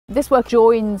This work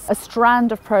joins a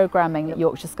strand of programming at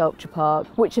Yorkshire Sculpture Park,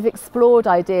 which have explored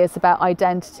ideas about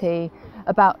identity,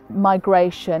 about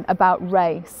migration, about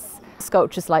race.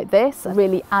 Sculptures like this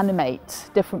really animate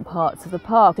different parts of the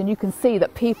park, and you can see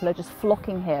that people are just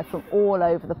flocking here from all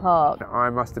over the park. I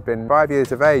must have been 5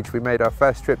 years of age. We made our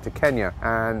first trip to Kenya,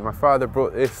 and my father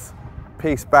brought this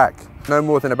piece back, no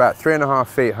more than about 3.5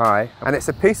 feet high, and it's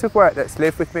a piece of work that's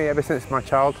lived with me ever since my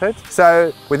childhood.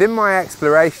 So within my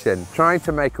exploration, trying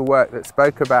to make a work that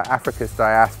spoke about Africa's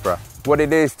diaspora, what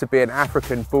it is to be an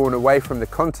African born away from the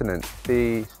continent,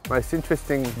 the most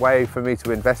interesting way for me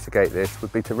to investigate this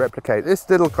would be to replicate this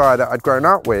little guy that I'd grown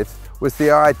up with. Was the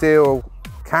ideal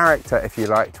character, if you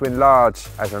like, to enlarge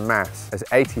as a mass, as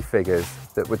 80 figures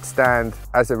that would stand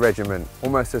as a regiment,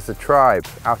 almost as a tribe,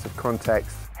 out of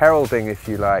context, heralding, if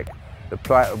you like, the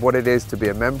plight of what it is to be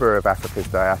a member of Africa's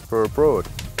diaspora abroad.